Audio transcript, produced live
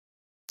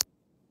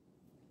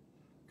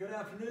Good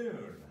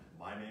afternoon.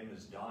 My name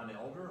is Don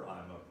Elder.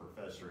 I'm a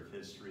professor of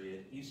history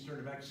at Eastern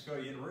New Mexico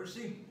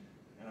University,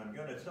 and I'm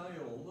going to tell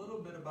you a little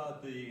bit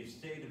about the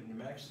state of New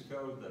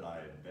Mexico that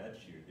I bet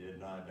you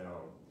did not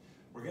know.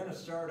 We're going to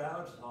start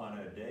out on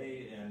a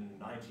day in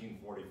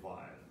 1945,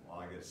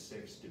 August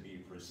 6th to be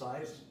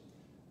precise,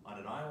 on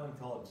an island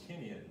called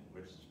Tinian,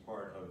 which is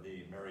part of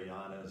the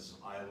Marianas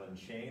Island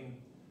chain.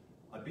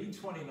 A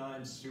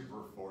B-29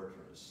 Super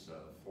Fortress,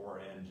 a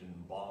four-engine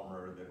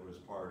bomber that was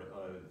part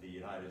of the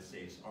United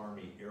States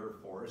Army Air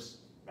Force.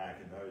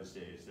 Back in those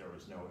days, there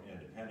was no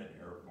independent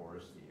Air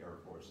Force. The Air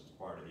Force is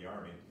part of the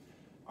Army.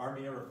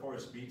 Army Air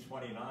Force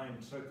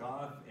B-29 took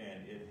off,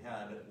 and it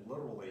had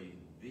literally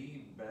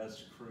the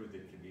best crew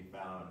that could be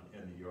found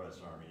in the U.S.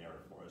 Army Air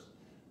Force.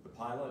 The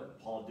pilot,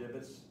 Paul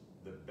Dibbets,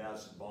 the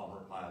best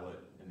bomber pilot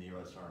in the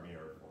U.S. Army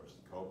Air Force.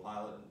 The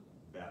co-pilot,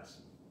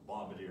 best.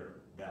 Bombardier,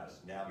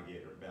 best.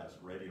 Navigator, best.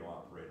 Radio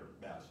operator,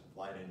 best.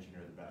 Flight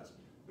engineer, the best.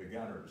 The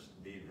gunners,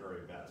 the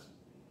very best.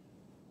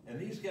 And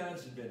these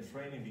guys had been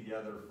training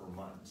together for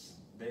months.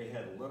 They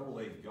had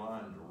literally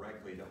gone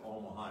directly to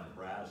Omaha,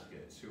 Nebraska,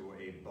 to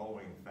a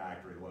Boeing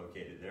factory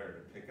located there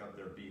to pick up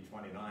their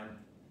B-29,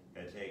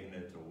 had taken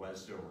it to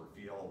Westover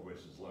Field, which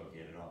is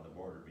located on the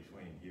border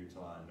between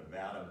Utah and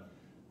Nevada.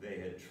 They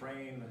had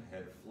trained,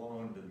 had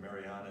flown to the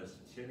Marianas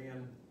to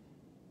Tinian,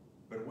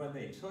 but when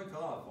they took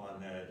off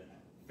on that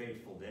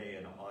fateful day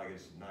in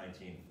August of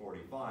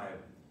 1945,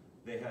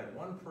 they had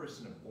one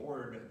person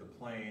aboard the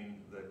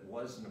plane that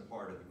wasn't a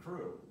part of the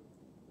crew,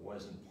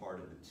 wasn't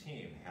part of the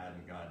team,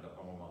 hadn't gone to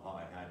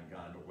Omaha, hadn't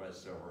gone to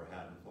Westover,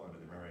 hadn't flown to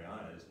the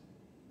Marianas.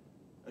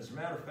 As a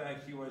matter of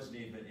fact, he wasn't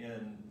even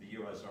in the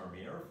U.S.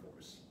 Army Air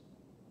Force.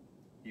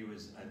 He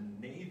was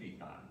a Navy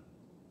guy.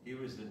 He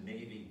was the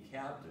Navy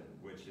captain,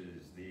 which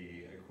is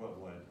the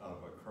equivalent of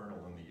a colonel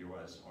in the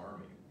U.S.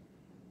 Army.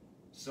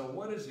 So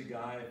what is a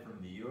guy from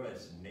the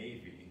U.S.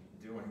 Navy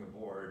doing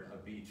aboard a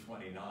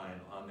B-29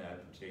 on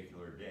that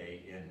particular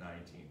day in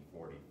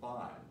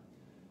 1945?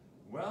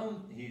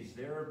 Well, he's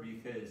there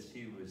because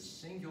he was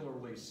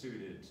singularly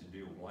suited to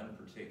do one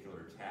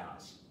particular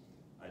task,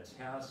 a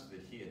task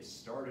that he had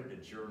started a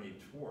journey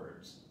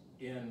towards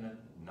in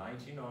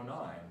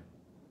 1909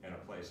 in a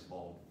place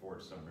called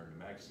Fort Sumner,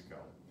 New Mexico.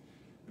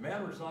 The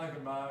man we're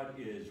talking about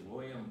is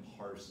William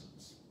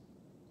Parsons,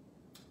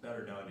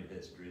 better known in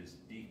history as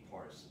Deke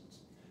Parsons.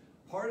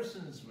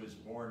 Parsons was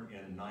born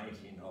in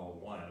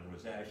 1901 and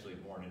was actually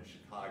born in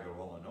Chicago,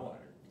 Illinois.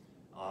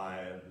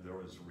 There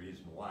was a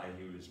reason why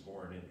he was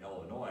born in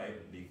Illinois,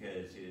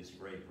 because his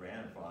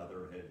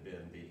great-grandfather had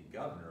been the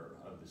governor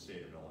of the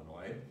state of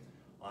Illinois.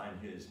 On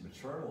his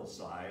maternal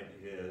side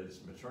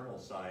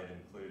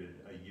included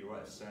a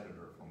U.S.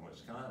 senator from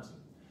Wisconsin.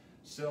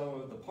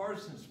 So the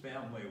Parsons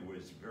family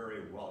was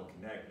very well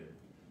connected.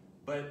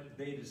 But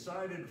they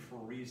decided, for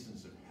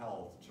reasons of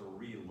health, to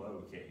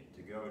relocate,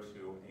 to go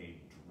to a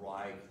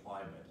dry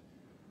climate.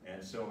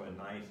 And so in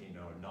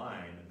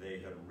 1909, they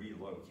had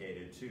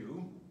relocated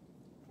to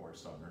Fort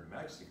Sumner, New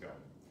Mexico.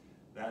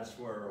 That's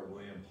where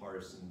William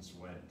Parsons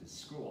went to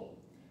school.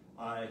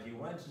 He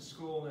went to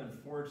school in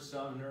Fort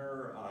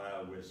Sumner,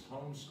 was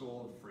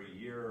homeschooled for a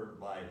year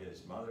by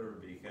his mother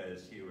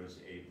because he was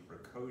a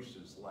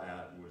precocious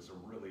lad, was a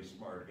really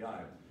smart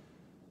guy.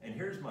 And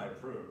here's my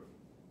proof.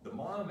 The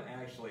mom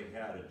actually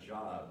had a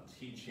job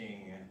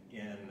teaching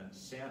in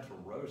Santa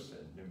Rosa,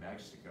 New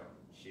Mexico.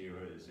 She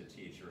was a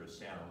teacher at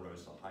Santa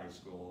Rosa High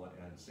School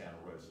in Santa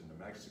Rosa, New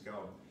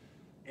Mexico.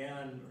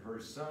 And her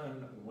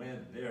son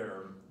went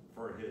there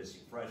for his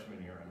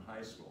freshman year in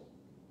high school.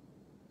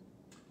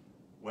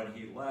 When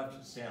he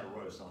left Santa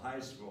Rosa High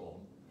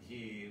School,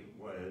 he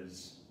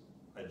was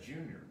a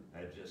junior,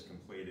 had just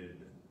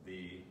completed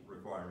the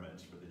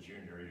requirements for the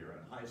junior year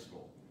in high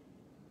school.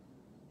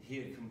 He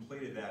had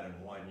completed that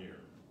in 1 year.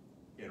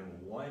 In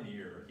 1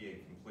 year, he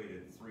had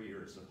completed 3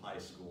 years of high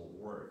school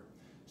work.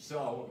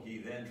 So he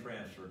then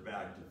transferred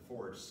back to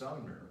Fort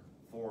Sumner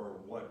for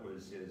what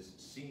was his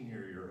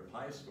senior year of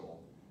high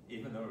school,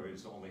 even though he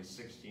was only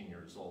 16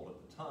 years old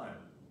at the time.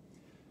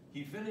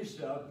 He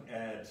finished up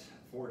at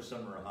Fort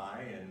Sumner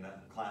High in the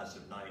class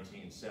of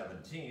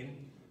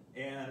 1917,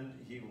 and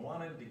he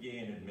wanted to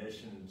gain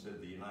admission to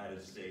the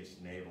United States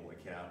Naval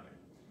Academy.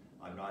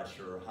 I'm not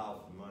sure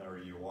how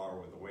familiar you are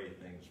with the way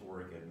things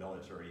work at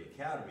military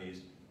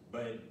academies,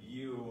 but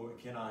you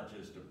cannot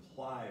just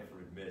apply for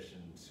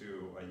admission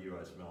to a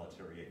U.S.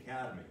 military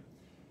academy.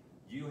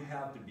 You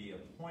have to be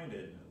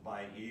appointed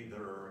by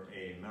either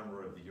a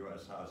member of the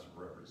U.S. House of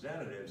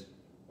Representatives,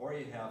 or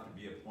you have to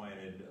be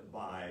appointed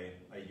by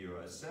a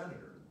U.S.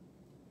 Senator.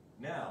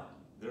 Now,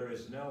 there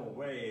is no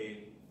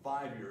way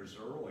 5 years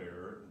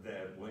earlier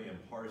that William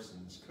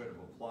Parsons could have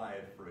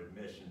applied for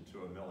admission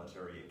to a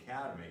military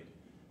academy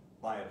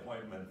by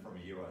appointment from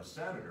a U.S.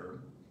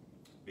 Senator,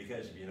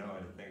 because if you know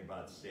anything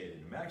about the state of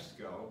New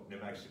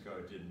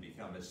Mexico didn't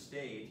become a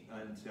state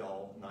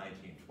until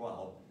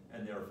 1912,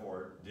 and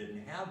therefore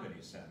didn't have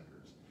any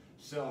senators.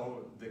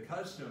 So the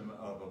custom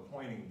of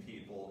appointing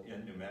people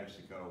in New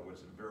Mexico was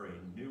a very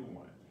new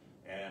one.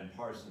 And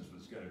Parsons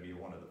was going to be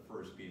one of the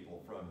first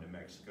people from New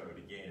Mexico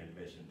to gain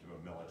admission to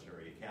a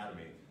military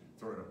academy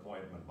through an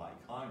appointment by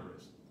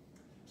Congress.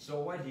 So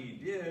what he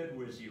did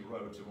was he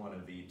wrote to one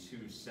of the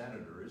two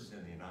senators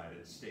in the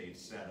United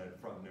States Senate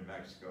from New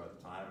Mexico at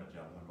the time, a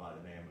gentleman by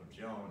the name of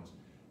Jones,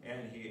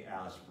 and he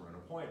asked for an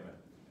appointment.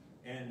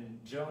 And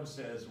Jones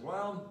says,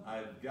 well,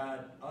 I've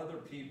got other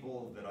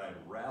people that I'd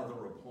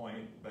rather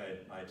appoint,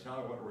 but I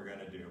tell you what we're going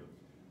to do.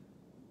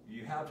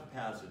 You have to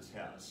pass a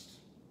test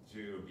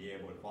to be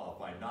able to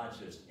qualify, not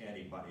just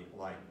anybody.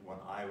 Like when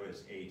I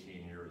was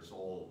 18 years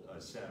old,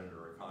 a senator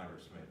or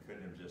congressman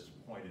couldn't have just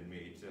appointed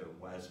me to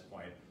West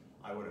Point.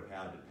 I would have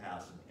had to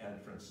pass an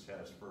entrance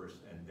test first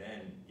and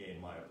then gain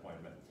my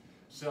appointment.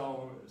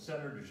 So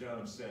Senator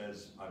Jones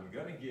says, I'm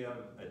going to give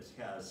a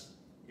test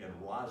in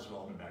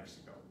Roswell, New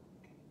Mexico.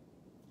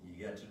 You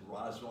get to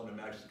Roswell,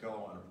 New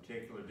Mexico on a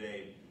particular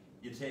date,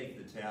 you take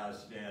the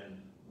test,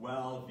 and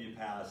well, if you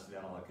pass, then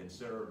I'll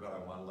consider it, but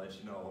I want to let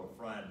you know up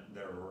front,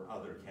 there were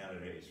other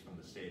candidates from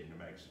the state of New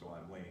Mexico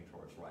I'm leaning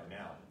towards right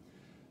now.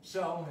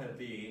 So at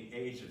the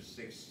age of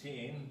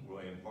 16,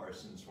 William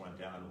Parsons went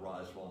down to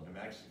Roswell, New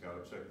Mexico,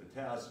 took the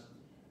test,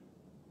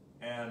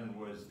 and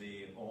was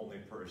the only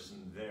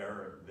person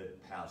there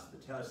that passed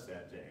the test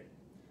that day.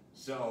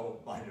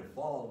 So by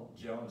default,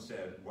 Jones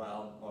said,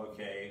 well,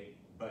 okay,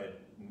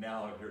 but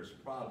now here's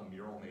a problem,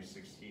 you're only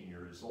 16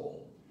 years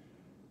old.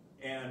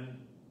 And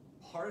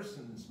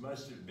Parsons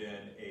must have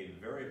been a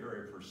very,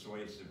 very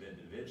persuasive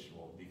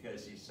individual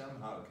because he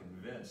somehow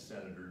convinced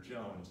Senator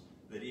Jones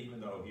that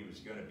even though he was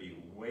going to be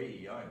way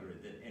younger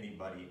than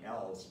anybody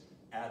else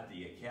at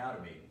the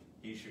academy,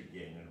 he should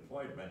gain an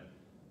appointment.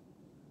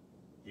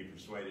 He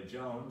persuaded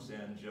Jones,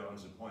 and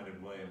Jones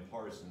appointed William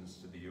Parsons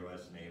to the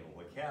U.S.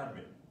 Naval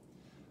Academy.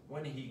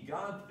 When he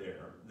got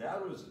there,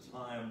 that was a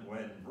time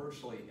when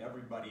virtually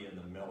everybody in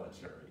the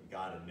military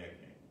got a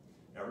nickname.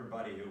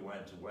 Everybody who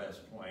went to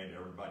West Point,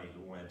 everybody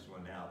who went to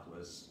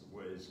Annapolis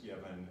was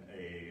given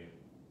a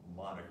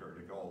moniker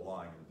to go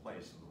along in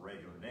place of the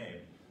regular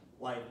name.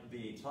 Like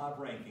the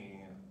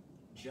top-ranking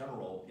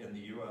general in the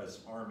U.S.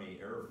 Army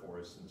Air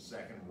Force in the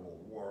Second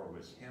World War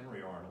was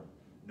Henry Arnold.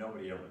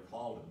 Nobody ever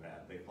called him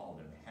that. They called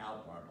him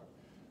Hap Arnold.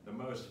 The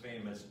most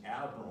famous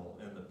admiral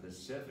in the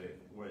Pacific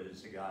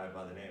was a guy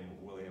by the name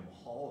of William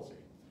Halsey.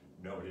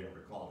 Nobody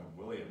ever called him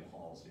William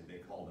Halsey. They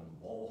called him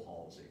Bull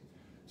Halsey.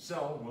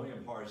 So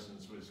William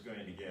Parsons was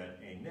going to get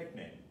a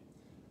nickname.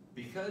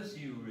 Because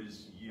he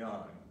was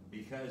young,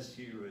 because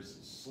he was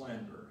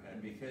slender,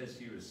 and because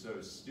he was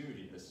so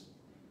studious,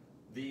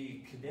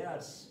 the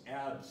cadets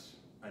at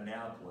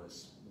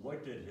Annapolis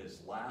looked at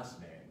his last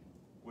name,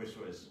 which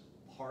was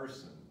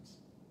Parsons,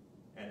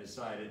 and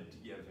decided to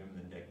give him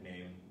the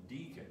nickname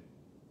Deacon,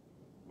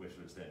 which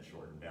was then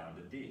shortened down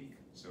to Deak.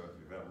 So if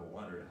you've ever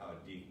wondered how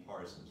Deke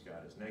Parson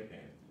got his nickname,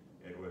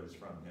 it was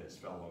from his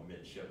fellow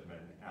midshipmen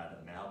at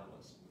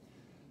Annapolis.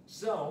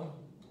 So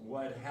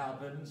what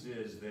happens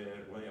is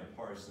that William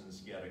Parsons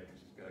gets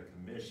a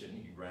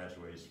commission. He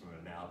graduates from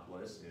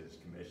Annapolis, is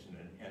commissioned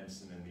an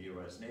ensign in the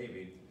U.S.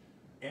 Navy,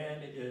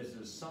 and is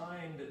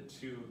assigned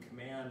to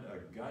command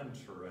a gun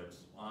turret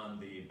on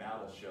the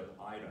battleship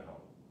Idaho.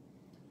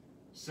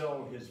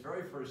 So his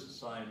very first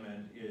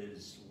assignment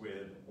is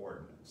with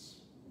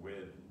ordnance,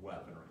 with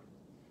weaponry.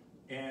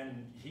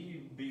 And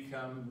he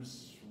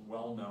becomes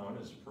well known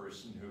as a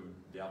person who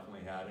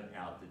definitely had an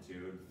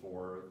aptitude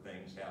for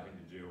things having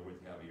to do with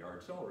heavy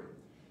artillery.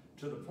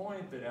 To the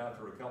point that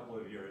after a couple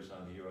of years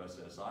on the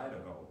USS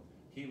Idaho,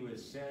 he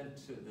was sent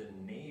to the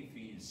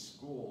Navy's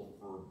School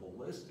for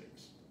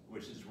Ballistics,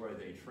 which is where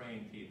they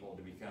train people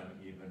to become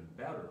even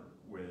better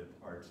with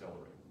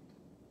artillery.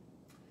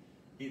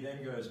 He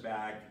then goes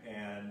back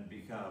and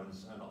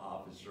becomes an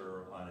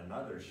officer on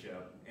another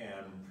ship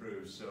and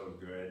proves so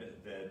good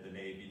that the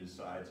Navy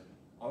decides,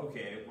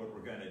 okay, what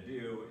we're going to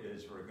do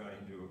is we're going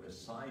to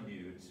assign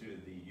you to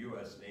the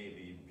U.S.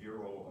 Navy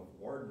Bureau of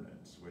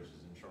Ordnance, which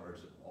is in charge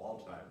of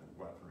all type of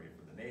weaponry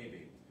for the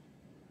Navy.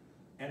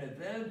 And at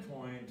that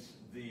point,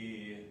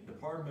 the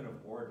Department of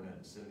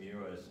Ordnance in the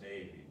U.S.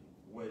 Navy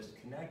was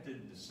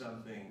connected to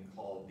something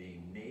called the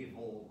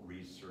Naval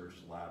Research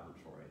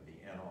Laboratory,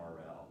 the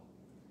NRL.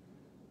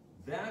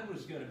 That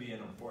was going to be an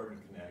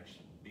important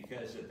connection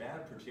because at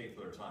that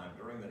particular time,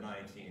 during the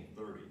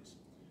 1930s,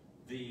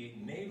 the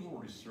Naval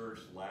Research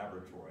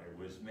Laboratory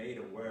was made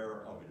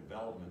aware of a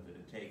development that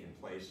had taken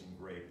place in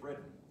Great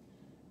Britain.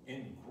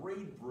 In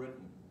Great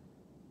Britain,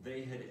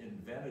 they had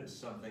invented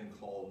something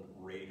called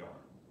radar.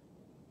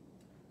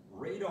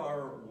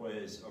 Radar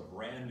was a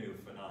brand new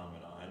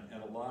phenomenon,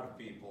 and a lot of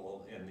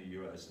people in the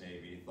U.S.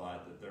 Navy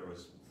thought that there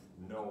was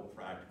no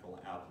practical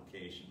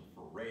application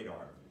for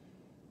radar.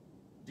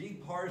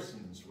 Deke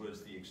Parsons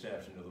was the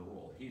exception to the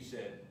rule. He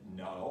said,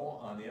 no,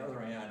 on the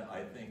other hand, I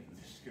think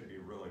that this could be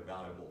really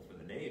valuable for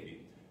the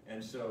Navy.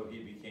 And so he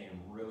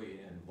became really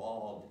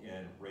involved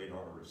in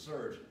radar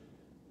research.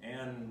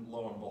 And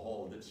lo and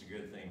behold, it's a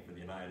good thing for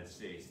the United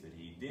States that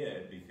he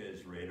did,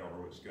 because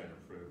radar was going to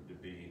prove to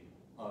be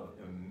of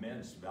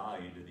immense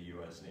value to the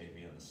U.S.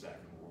 Navy in the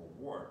Second World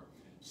War.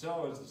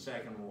 So as the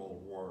Second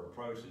World War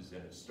approaches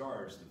and it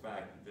starts, the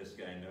fact that this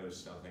guy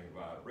knows something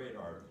about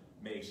radar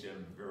makes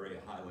him very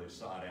highly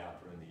sought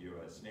after in the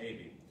U.S.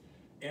 Navy.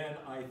 And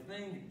I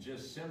think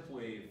just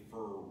simply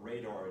for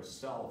radar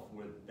itself,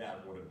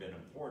 that would have been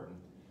important.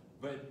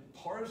 But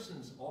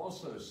Parsons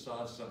also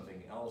saw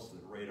something else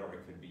that radar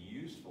could be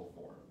useful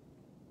for.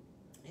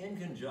 In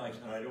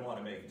conjunction, and I don't want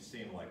to make it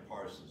seem like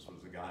Parsons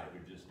was the guy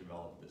who just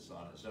developed this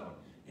on his own,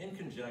 in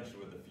conjunction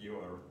with a few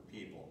other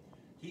people,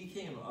 he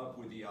came up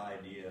with the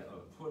idea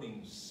of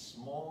putting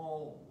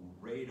small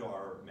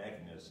radar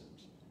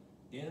mechanisms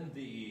in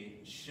the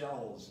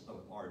shells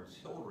of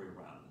artillery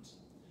rounds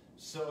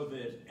so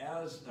that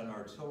as an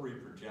artillery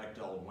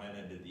projectile went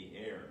into the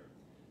air,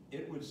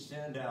 it would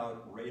send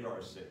out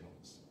radar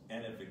signals.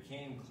 And if it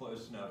came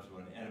close enough to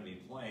an enemy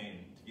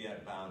plane to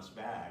get bounced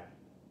back,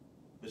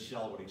 the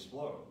shell would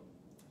explode.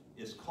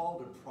 It's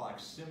called a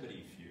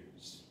proximity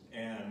fuse,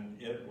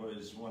 and it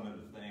was one of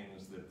the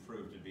things that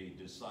proved to be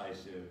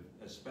decisive,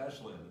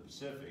 especially in the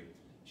Pacific,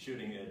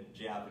 shooting at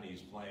Japanese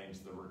planes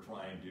that were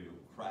trying to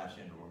crash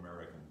into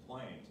American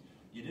planes.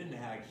 You didn't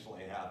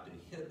actually have to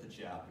hit the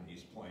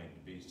Japanese plane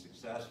to be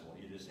successful,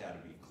 you just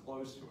had to be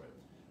close to it.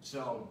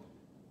 So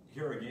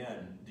here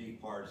again,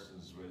 Deke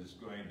Parsons was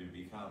going to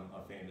become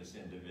a famous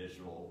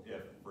individual,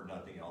 if for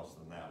nothing else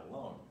than that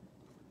alone.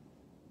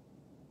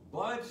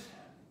 But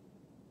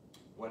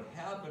what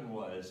happened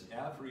was,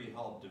 after he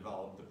helped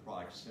develop the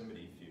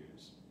proximity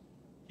fuse,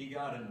 he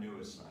got a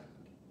new assignment.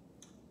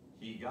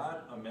 He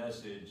got a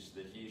message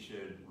that he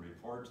should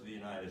report to the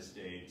United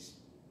States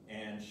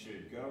and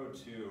should go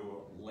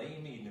to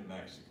Lamy, New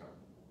Mexico.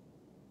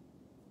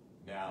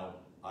 Now,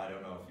 I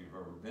don't know if you've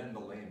ever been to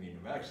Lamy,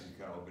 New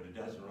Mexico, but it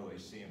doesn't really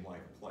seem like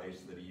a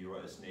place that a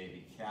U.S.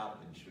 Navy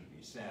captain should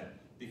be sent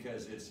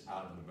because it's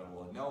out in the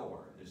middle of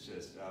nowhere. It's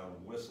just a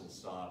whistle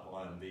stop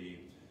on the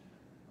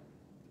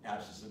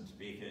Atchison,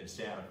 Topeka, and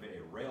Santa Fe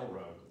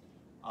Railroad.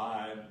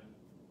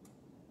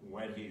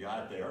 When he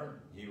got there,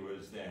 he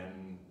was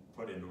then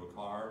put into a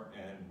car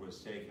and was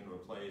taken to a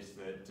place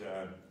that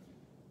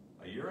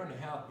a year and a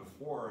half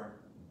before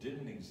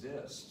didn't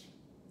exist,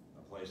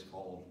 a place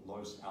called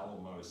Los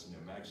Alamos,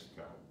 New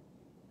Mexico.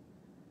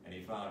 And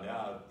he found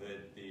out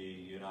that the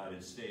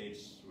United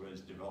States was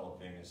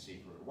developing a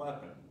secret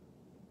weapon,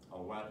 a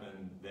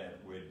weapon that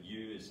would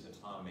use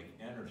atomic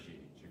energy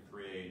to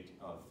create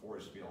a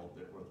force field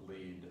that would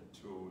lead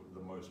to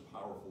the most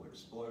powerful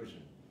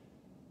explosion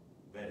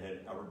that had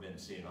ever been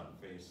seen on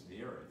the face of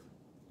the earth.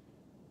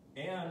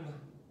 And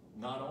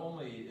not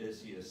only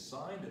is he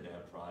assigned to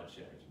that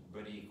project,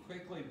 but he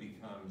quickly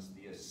becomes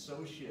the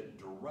associate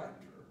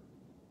director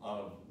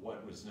of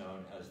what was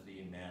known as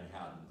the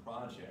Manhattan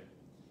Project.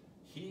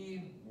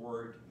 He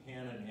worked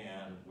hand in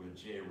hand with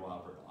J.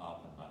 Robert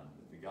Oppenheimer,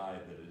 the guy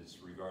that is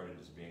regarded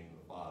as being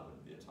the father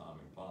of the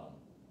atomic bomb.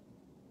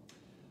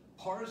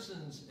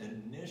 Parsons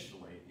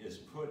initially is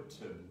put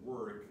to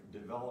work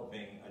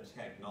developing a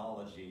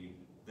technology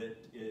that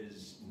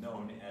is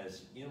known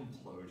as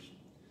implosion.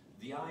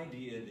 The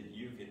idea that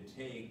you could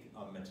take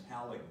a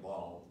metallic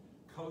ball,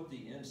 coat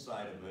the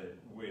inside of it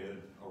with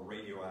a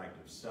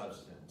radioactive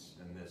substance,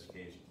 in this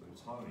case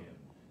plutonium,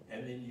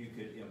 and then you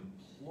could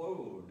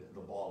implode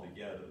the ball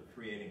together,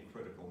 creating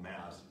critical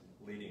mass,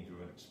 leading to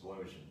an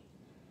explosion.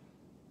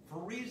 For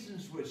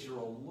reasons which are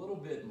a little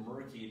bit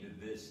murky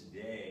to this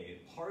day,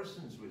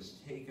 Parsons was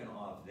taken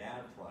off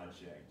that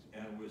project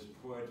and was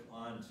put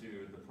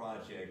onto the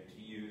project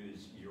to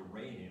use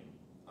uranium,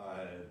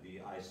 the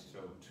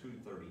isotope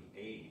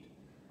 238.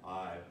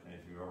 And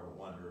if you've ever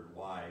wondered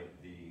why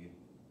the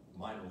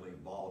minor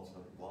league ball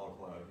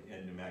club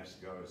in New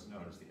Mexico is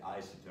known as the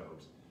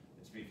Isotopes,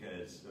 it's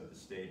because of the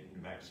state of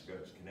New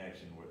Mexico's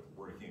connection with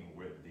working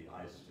with the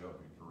isotope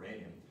of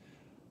uranium.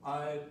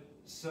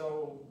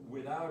 So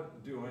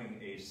without doing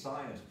a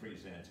science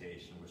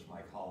presentation, which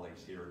my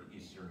colleagues here at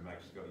Eastern New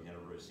Mexico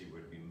University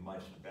would be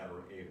much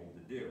better able to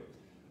do,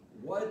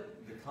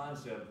 what the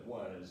concept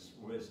was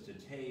to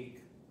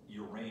take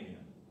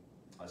uranium,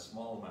 a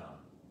small amount,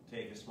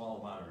 take a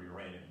small amount of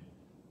uranium,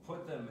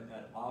 put them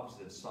at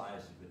opposite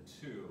sides of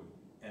the tube,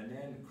 and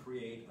then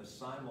create a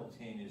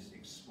simultaneous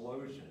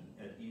explosion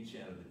at each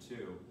end of the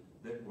tube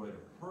that would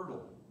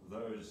hurtle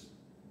those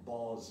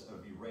balls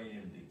of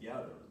uranium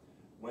together.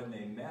 When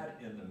they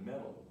met in the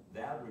middle,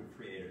 that would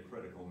create a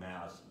critical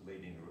mass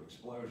leading to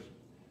explosion.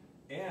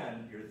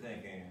 And you're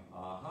thinking,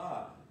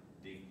 aha,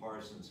 Deke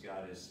Parsons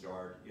got his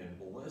start in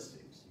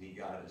ballistics. He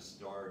got his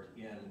start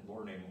in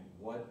learning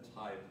what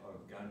type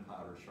of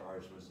gunpowder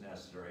charge was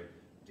necessary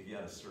to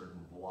get a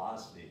certain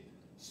velocity.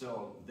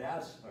 So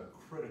that's a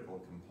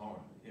critical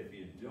component. If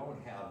you don't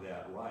have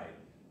that right,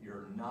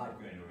 you're not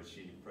going to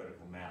achieve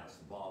critical mass.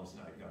 The bomb's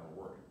not going to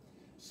work.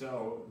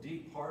 So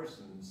Deke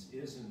Parsons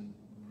isn't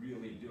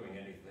really doing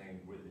anything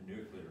with the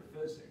nuclear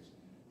physics.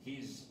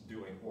 He's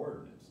doing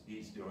ordnance.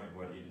 He's doing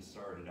what he just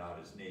started out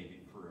his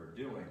Navy career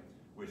doing,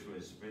 which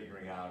was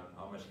figuring out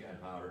how much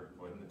gunpowder to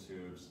put in the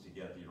tubes to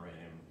get the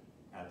uranium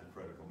at the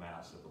critical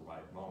mass at the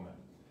right moment.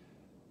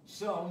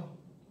 So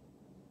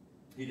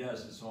he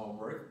does his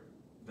homework.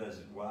 does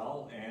it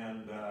well,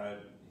 and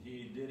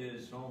he did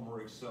his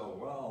homework so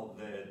well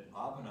that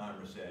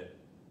Oppenheimer said,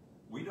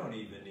 we don't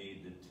even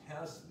need to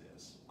test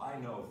this. I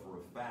know for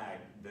a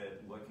fact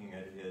that looking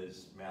at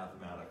his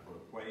mathematical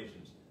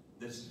equations,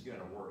 this is going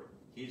to work.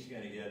 He's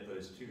going to get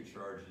those 2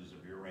 charges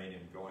of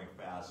uranium going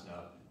fast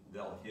enough,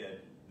 they'll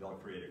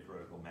create a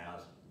critical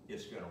mass,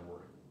 it's going to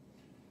work.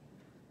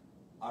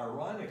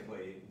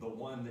 Ironically, the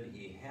one that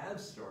he had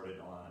started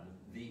on,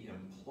 the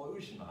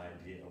implosion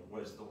idea,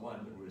 was the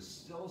one that was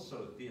still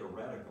so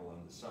theoretical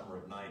in the summer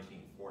of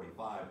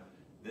 1945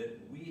 that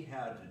we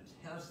had to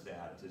test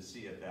that to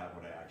see if that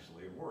would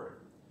actually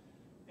work.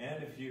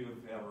 And if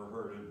you've ever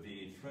heard of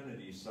the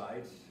Trinity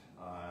site,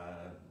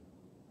 a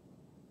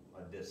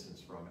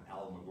distance from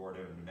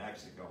Alamogordo, New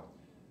Mexico,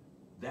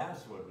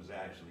 that's what was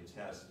actually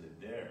tested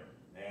there.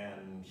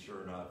 And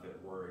sure enough, it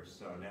worked.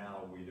 So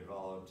now we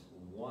developed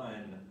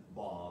one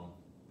bomb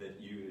that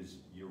used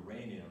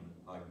uranium,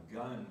 a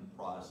gun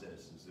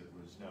process, as it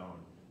was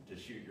known, to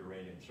shoot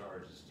uranium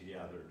charges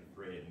together to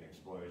create an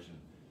explosion.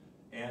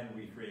 And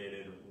we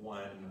created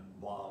one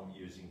bomb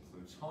using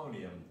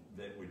plutonium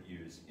that would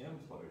use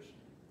implosion.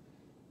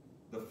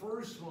 The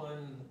first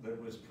one that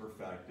was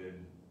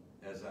perfected,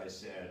 as I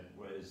said,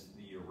 was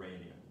the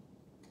uranium.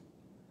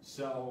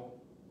 So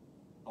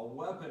a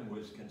weapon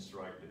was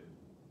constructed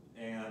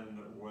and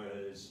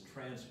was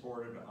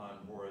transported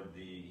on board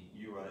the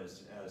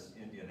USS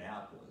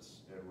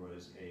Indianapolis. It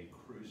was a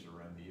cruiser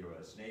in the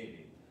US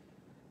Navy,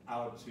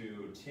 out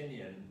to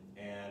Tinian,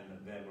 and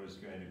then was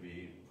going to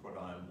be put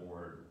on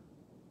board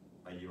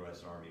a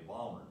US Army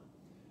bomber.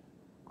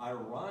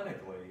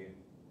 Ironically,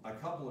 a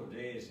couple of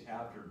days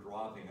after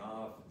dropping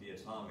off the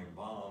atomic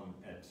bomb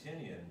at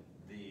Tinian,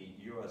 the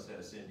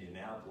USS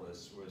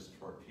Indianapolis was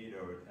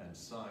torpedoed and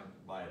sunk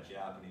by a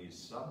Japanese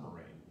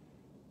submarine.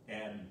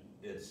 And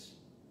it's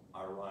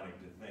ironic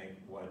to think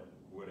what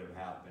would have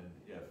happened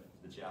if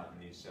the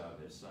Japanese sub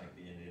had sunk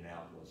the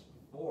Indianapolis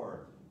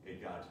before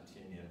it got to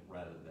Tinian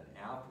rather than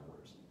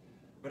afterwards.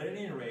 But at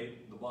any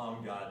rate, the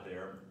bomb got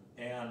there,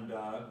 and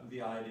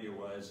the idea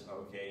was,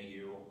 okay,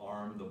 you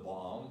arm the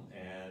bomb,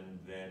 and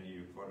then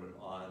you put it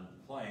on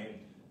the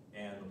plane,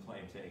 and the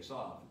plane takes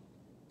off.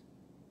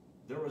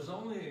 There was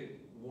only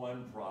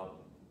one problem.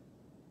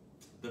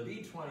 The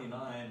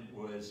B-29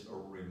 was a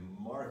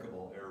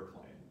remarkable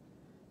airplane,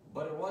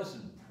 but it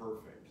wasn't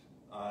perfect.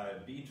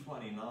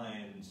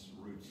 B-29s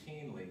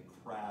routinely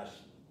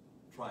crashed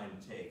trying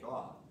to take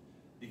off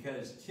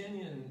because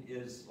Tinian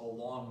is a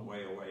long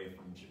way away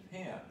from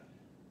Japan,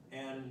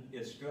 and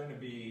it's going to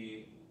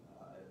be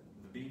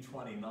the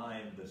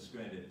B-29 that's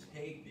going to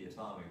take the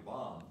atomic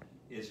bomb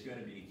is going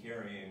to be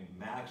carrying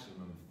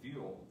maximum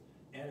fuel,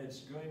 and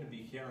it's going to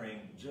be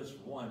carrying just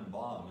one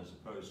bomb as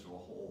opposed to a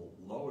whole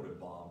load of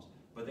bombs,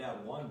 but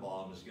that one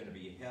bomb is going to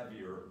be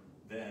heavier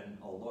than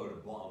a load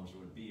of bombs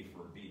would be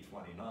for a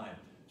B-29.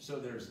 So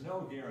there's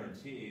no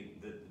guarantee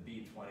that the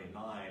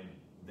B-29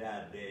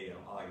 that day in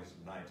August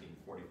of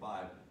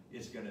 1945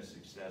 is going to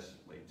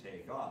successfully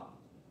take off.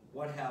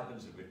 What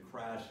happens if it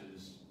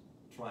crashes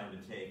trying to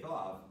take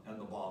off and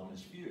the bomb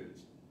is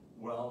fused?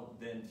 Well,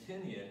 then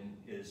Tinian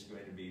is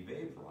going to be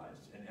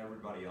vaporized and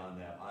everybody on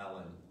that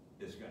island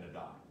is going to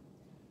die.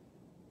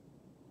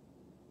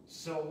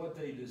 So what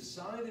they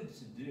decided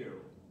to do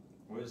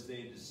was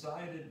they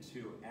decided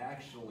to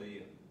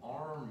actually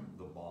arm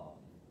the bomb,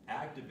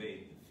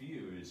 activate the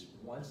fuse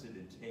once it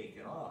had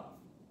taken off.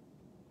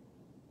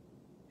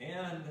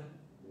 And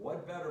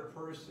what better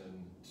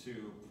person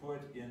to put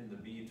in the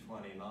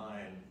B-29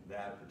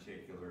 that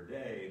particular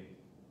day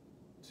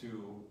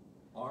to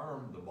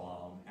arm the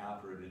bomb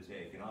after it had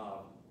taken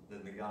off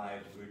than the guy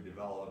who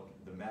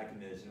developed the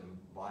mechanism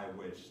by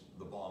which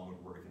the bomb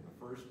would work in the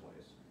first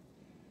place.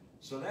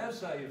 So that's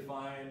how you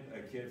find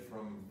a kid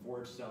from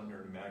Fort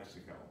Sumner, New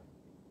Mexico,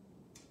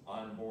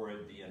 on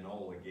board the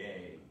Enola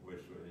Gay,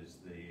 which was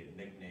the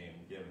nickname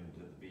given to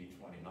the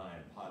B-29,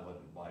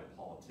 piloted by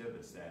Paul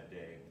Tibbets that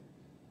day.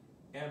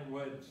 And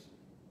what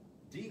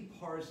Deke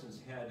Parsons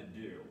had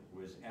to do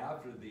was,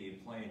 after the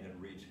plane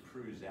had reached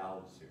cruise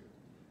altitude,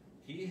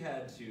 he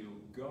had to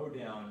go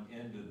down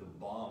into the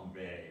bomb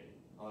bay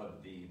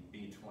of the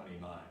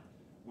B-29,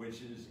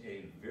 which is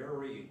a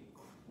very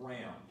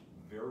cramped,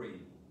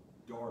 very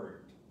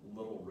dark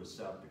little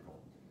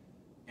receptacle.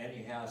 And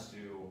he has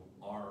to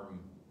arm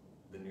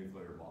the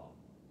nuclear bomb.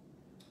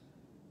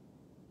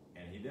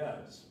 And he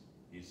does.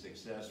 He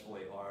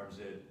successfully arms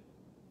it,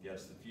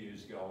 gets the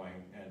fuse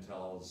going, and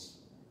tells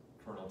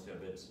Colonel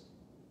Tibbets,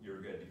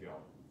 you're good to go.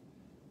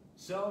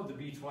 So the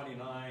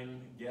B-29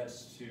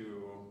 gets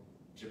to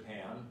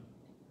Japan,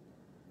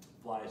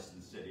 flies to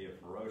the city of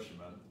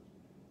Hiroshima.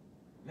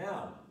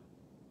 Now,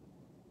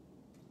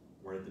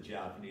 were the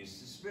Japanese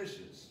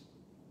suspicious?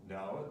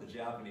 No, the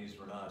Japanese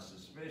were not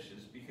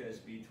suspicious because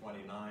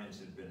B-29s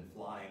had been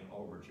flying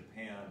over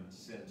Japan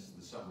since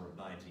the summer of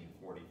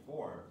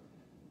 1944.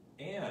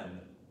 And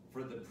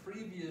for the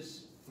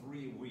previous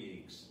 3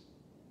 weeks,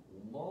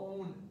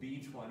 lone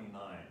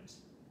B-29s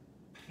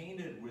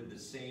painted with the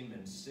same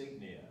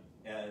insignia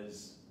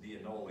as the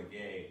Enola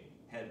Gay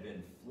had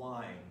been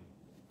flying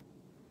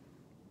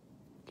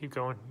Keep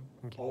going.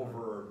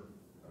 Over,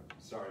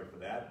 sorry for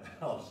that,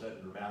 all of a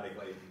sudden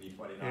dramatically,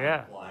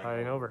 B-29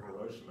 flying over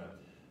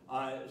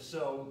Hiroshima.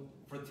 So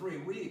for 3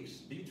 weeks,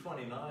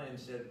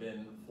 B-29s had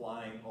been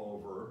flying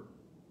over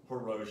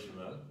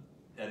Hiroshima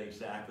at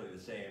exactly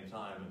the same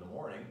time in the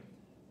morning.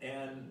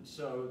 And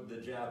so the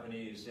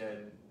Japanese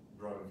had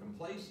grown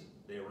complacent.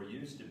 They were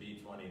used to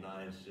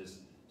B-29s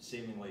just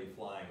seemingly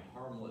flying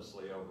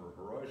harmlessly over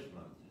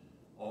Hiroshima.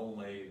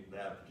 Only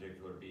that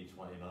particular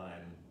B-29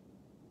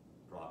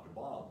 dropped a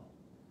bomb.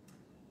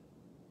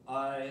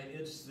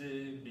 It's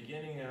the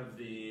beginning of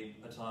the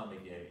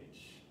atomic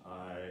age.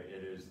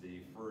 It is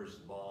the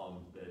first bomb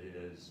that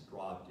is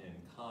dropped in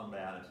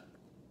combat,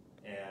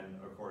 and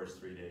of course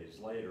 3 days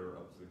later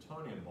a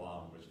plutonium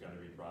bomb was going to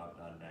be dropped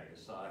on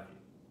Nagasaki.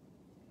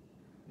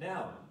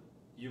 Now,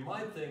 you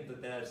might think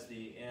that that's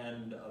the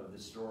end of the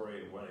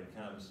story when it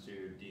comes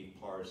to Deke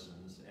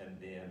Parsons and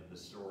the end of the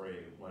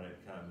story when it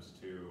comes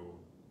to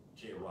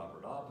J.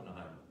 Robert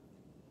Oppenheimer.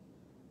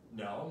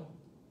 No,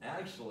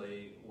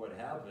 actually what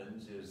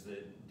happens is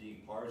that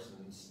Deke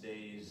Parson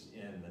stays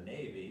in the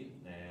Navy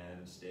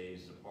and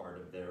stays a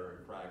part of their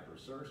crack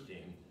research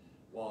team,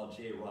 while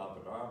J.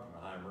 Robert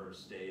Oppenheimer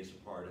stays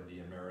a part of the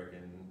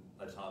American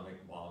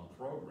atomic bomb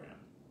program.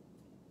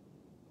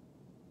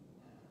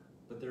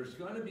 But there's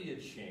going to be a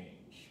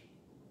change.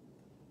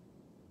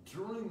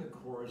 During the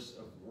course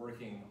of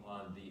working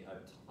on the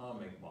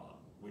atomic bomb,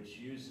 which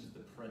uses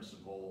the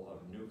principle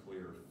of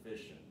nuclear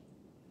fission,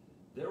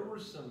 there were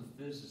some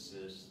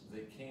physicists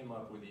that came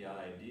up with the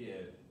idea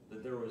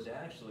that there was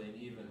actually an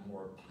even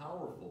more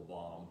powerful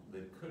bomb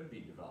that could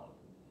be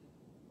developed,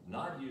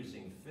 not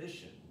using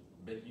fission,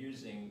 but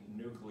using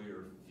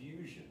nuclear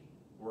fusion,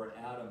 where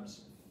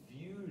atoms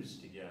fuse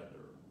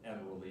together and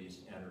release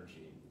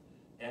energy.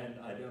 And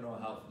I don't know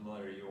how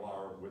familiar you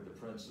are with the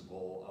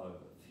principle of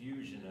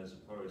fusion as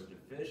opposed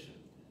to fission,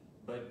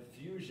 but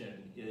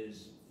fusion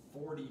is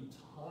 40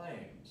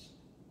 times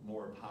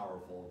more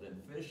powerful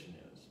than fission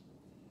is.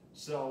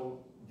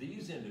 So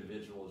these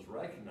individuals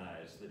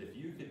recognize that if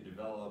you could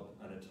develop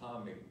an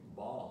atomic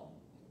bomb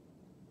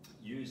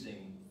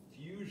using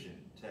fusion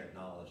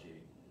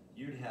technology,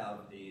 you'd have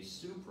a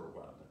super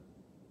weapon.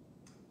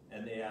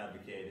 And they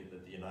advocated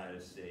that the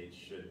United States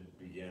should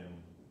begin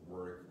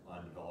work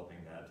on developing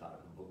that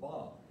type of a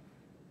bomb.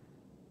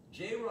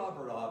 J.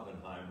 Robert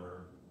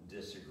Oppenheimer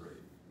disagreed.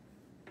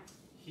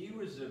 He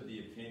was of the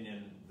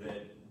opinion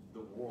that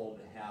the world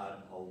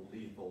had a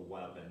lethal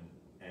weapon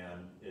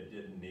and it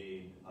didn't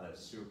need a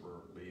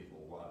super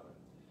lethal weapon.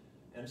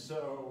 And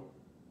so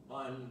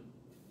on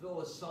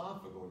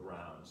philosophical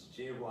grounds,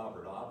 J.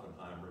 Robert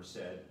Oppenheimer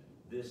said,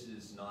 this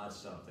is not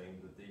something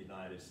that the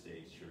United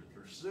States should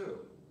pursue.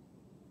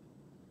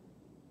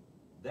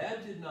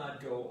 That did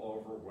not go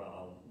over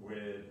well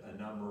with a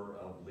number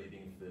of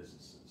leading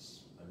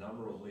physicists. A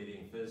number of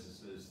leading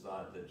physicists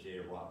thought that J.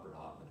 Robert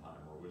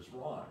Oppenheimer was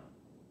wrong.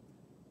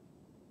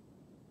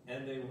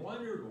 And they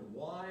wondered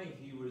why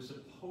he was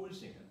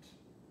opposing it.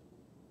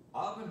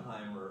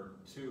 Oppenheimer,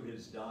 to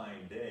his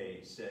dying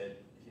day, said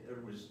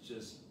it was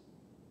just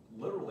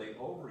literally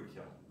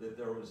overkill, that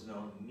there was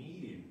no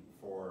need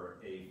for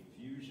a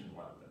fusion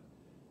weapon.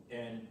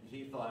 And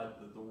he thought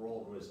that the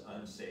world was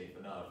unsafe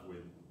enough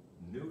with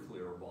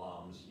nuclear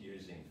bombs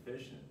using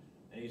fission.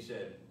 And he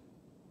said,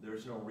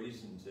 there's no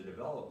reason to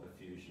develop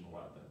a fusion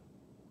weapon.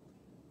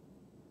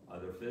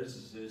 Other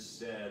physicists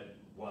said,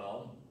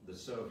 well, the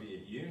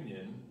Soviet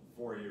Union,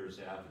 4 years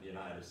after the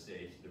United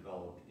States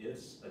developed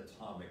its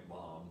atomic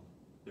bomb,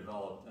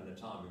 developed an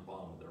atomic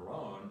bomb of their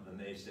own, and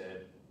they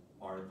said,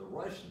 aren't the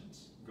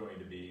Russians going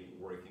to be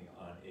working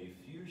on a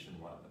fusion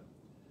weapon?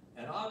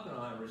 And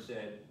Oppenheimer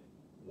said,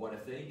 what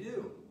if they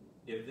do?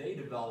 If they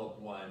develop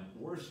one,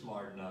 we're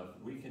smart enough,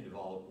 we can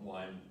develop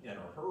one in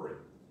a hurry.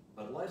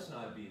 But let's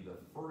not be the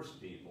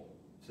first people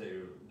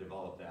to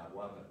develop that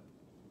weapon.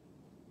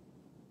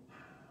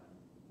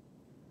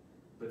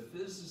 But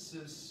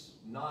physicists,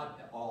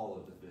 not all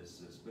of the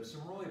physicists, but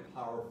some really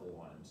powerful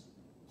ones,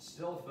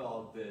 still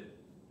felt that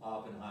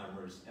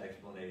Oppenheimer's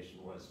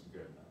explanation wasn't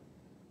good enough.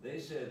 They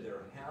said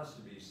there has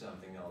to be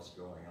something else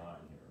going on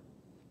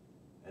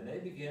here. And they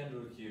began to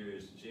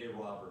accuse J.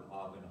 Robert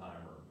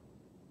Oppenheimer,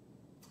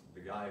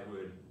 the guy who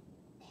had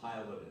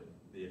piloted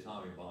the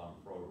atomic bomb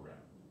program,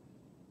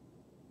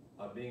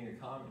 of being a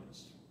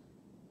communist.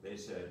 They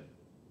said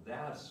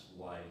that's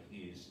why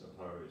he's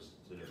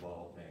opposed to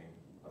developing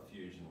a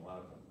fusion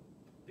weapon,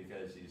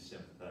 because he's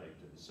sympathetic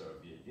to the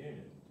Soviet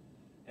Union.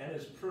 And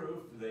as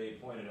proof, they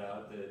pointed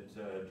out that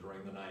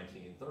during the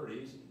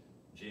 1930s,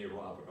 J.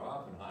 Robert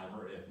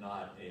Oppenheimer, if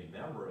not a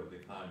member of the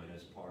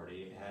Communist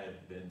Party,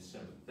 had been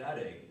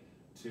sympathetic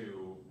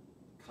to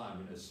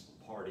Communist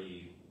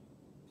Party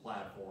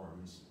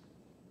platforms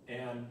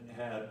and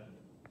had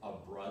a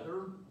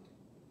brother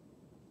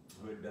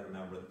who had been a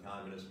member of the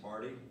Communist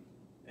Party,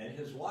 and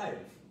his wife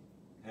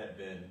had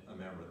been a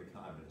member of the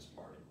Communist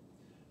Party.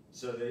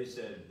 So they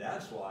said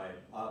that's why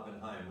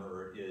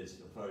Oppenheimer is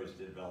opposed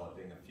to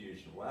developing a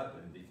fusion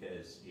weapon,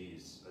 because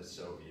he's a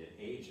Soviet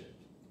agent.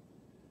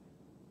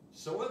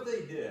 So what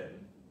they did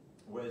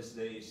was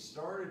they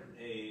started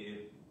a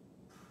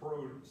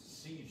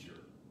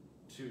procedure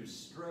to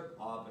strip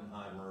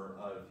Oppenheimer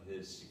of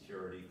his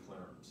security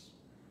clearance.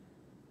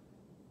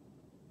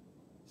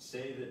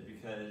 Say that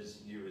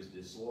because he was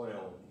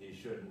disloyal, he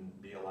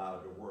shouldn't be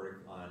allowed to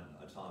work on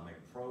atomic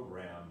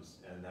programs,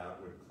 and that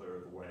would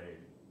clear the way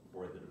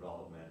for the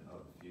development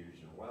of a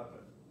fusion weapon.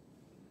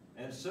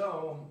 And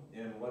so,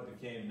 in what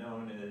became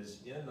known as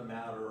in the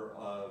matter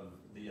of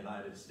the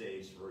United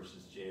States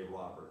versus J.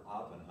 Robert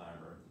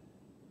Oppenheimer,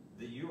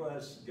 the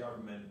U.S.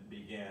 government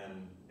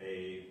began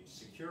a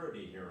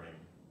security hearing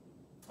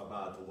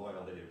about the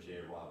loyalty of J.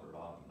 Robert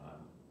Oppenheimer.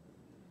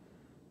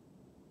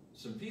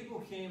 Some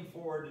people came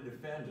forward to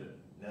defend it,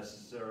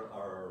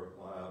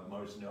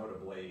 most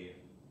notably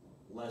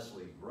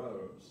Leslie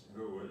Groves,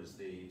 who was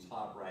the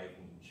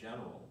top-ranking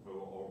general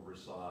who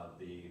oversaw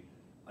the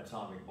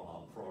atomic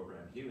bomb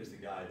program. He was the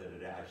guy that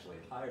had actually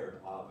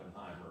hired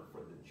Oppenheimer for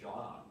the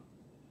job.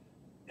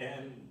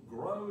 And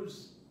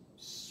Groves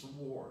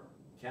swore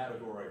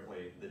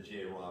categorically that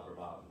J. Robert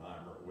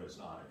Oppenheimer was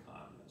not a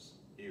communist.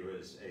 He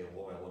was a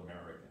loyal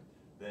American,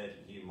 that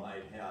he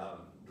might have,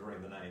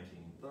 during the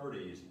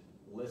 1930s,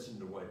 listened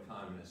to what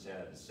communists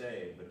had to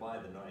say, but by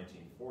the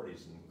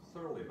 1940s and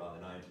clearly by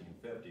the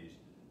 1950s,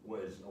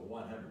 was a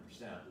 100%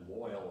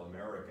 loyal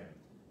American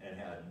and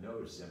had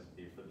no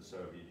sympathy for the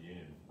Soviet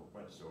Union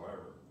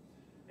whatsoever.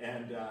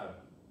 And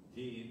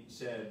he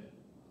said,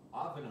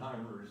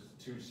 Oppenheimer's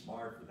too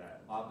smart for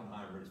that.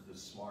 Oppenheimer's the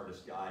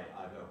smartest guy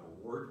I've ever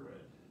worked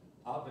with.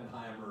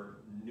 Oppenheimer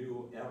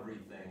knew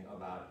everything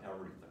about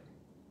everything.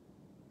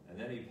 And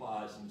then he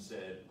paused and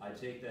said, I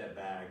take that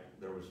back.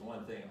 There was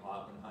one thing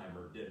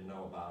Oppenheimer didn't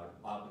know about.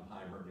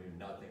 Oppenheimer knew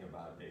nothing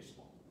about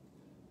baseball.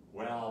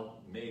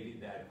 Well, maybe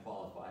that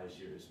qualifies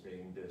you as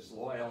being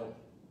disloyal.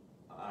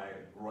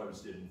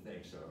 Groves didn't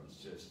think so. It's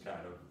just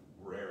kind of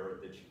rare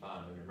that you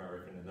found an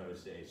American in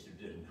those days who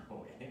didn't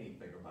know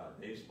anything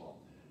about baseball.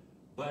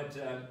 But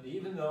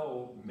even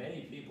though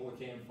many people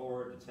came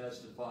forward to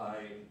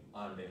testify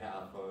on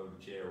behalf of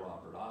J.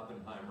 Robert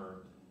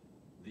Oppenheimer,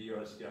 the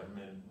U.S.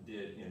 government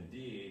did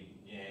indeed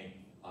yank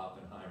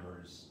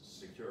Oppenheimer's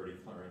security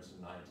clearance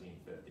in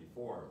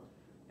 1954,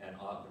 and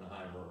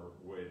Oppenheimer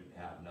would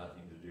have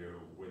nothing to do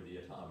with the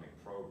atomic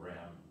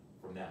program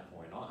from that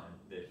point on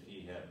that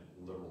he had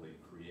literally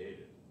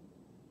created.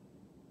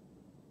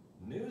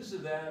 News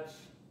of that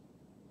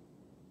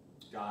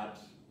got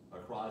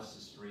across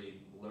the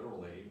street,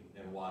 literally,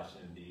 in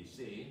Washington,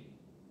 D.C.,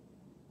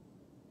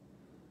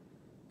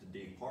 to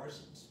Deke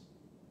Parsons.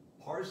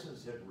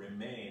 Parsons had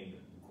remained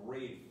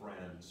great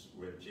friends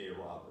with J.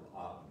 Robert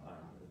Oppenheimer.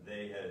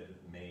 They had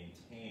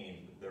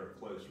maintained their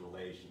close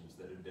relations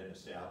that had been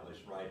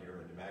established right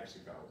here in New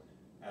Mexico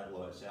at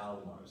Los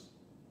Alamos.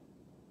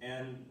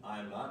 And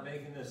I'm not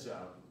making this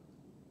up.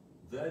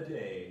 The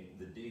day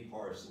that Deke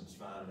Parsons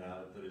found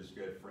out that his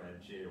good friend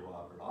J.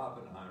 Robert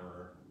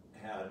Oppenheimer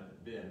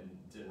had been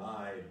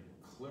denied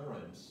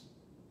clearance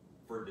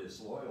for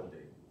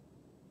disloyalty,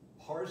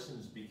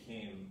 Parsons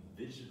became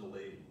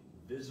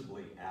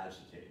visibly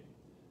agitated.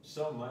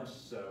 So much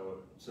so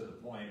to the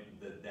point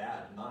that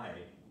that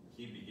night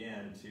he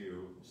began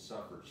to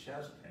suffer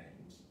chest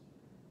pains,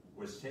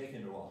 was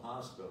taken to a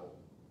hospital,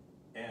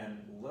 and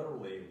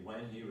literally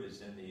when he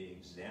was in the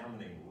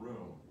examining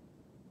room,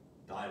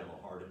 died of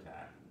a heart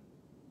attack.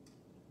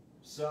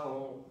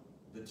 So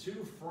the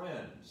two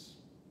friends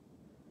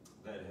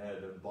that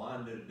had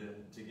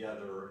bonded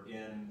together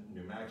in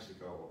New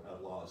Mexico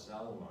at Los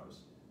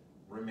Alamos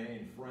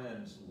remained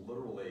friends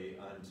literally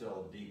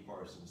until Deke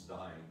Parsons'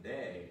 dying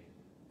day,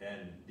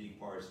 and Deke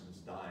Parsons'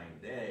 dying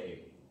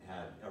day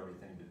had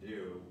everything to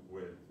do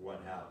with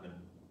what happened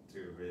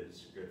to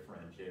his good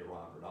friend J.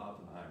 Robert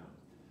Oppenheimer.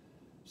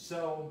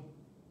 So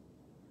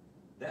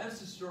that's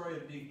the story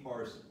of Deke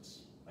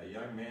Parsons, a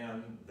young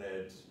man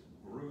that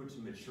grew to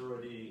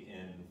maturity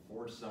in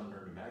Fort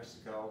Sumner, New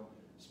Mexico,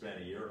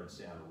 spent a year in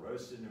Santa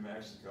Rosa, New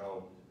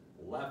Mexico,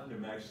 left New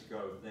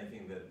Mexico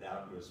thinking that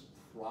that was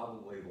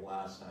probably the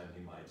last time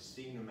he might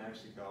see New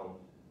Mexico,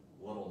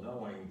 little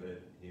knowing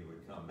that he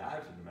would come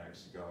back to New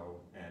Mexico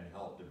and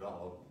help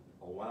develop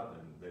a weapon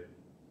that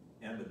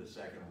ended the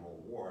Second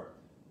World War,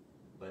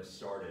 but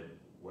started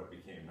what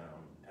became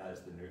known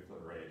as the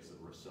nuclear age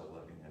that we're still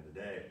living in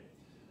today.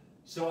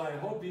 So I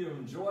hope you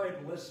enjoyed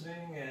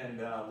listening and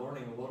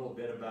learning a little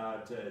bit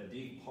about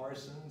Deke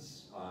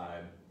Parsons.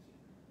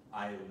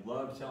 I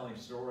love telling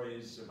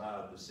stories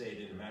about the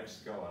state of New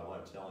Mexico. I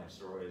love telling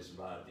stories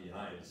about the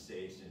United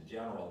States in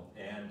general.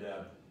 And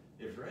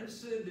if you're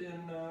interested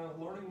in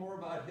learning more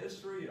about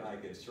history, I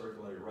could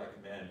certainly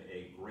recommend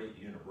a great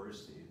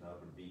university. That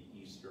would be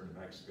Eastern New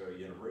Mexico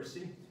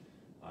University.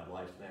 I'd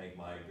like to thank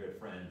my good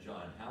friend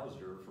John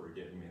Hauser for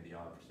giving me the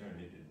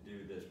opportunity to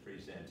do this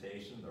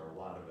presentation. There are a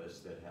lot of us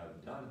that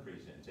have done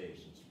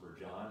presentations for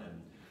John,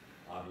 and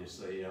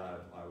obviously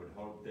I would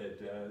hope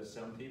that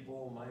some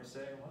people might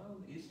say, well,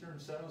 Eastern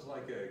sounds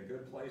like a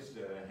good place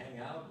to hang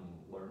out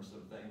and learn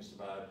some things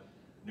about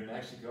New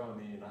Mexico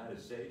and the United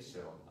States.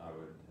 So I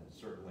would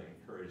certainly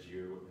encourage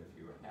you, if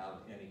you have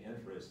any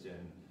interest in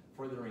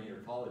furthering your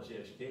college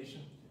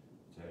education,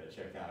 to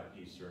check out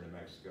Eastern New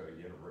Mexico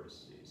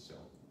University. So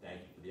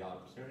thank you for the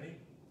opportunity.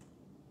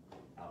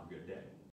 Have a good day.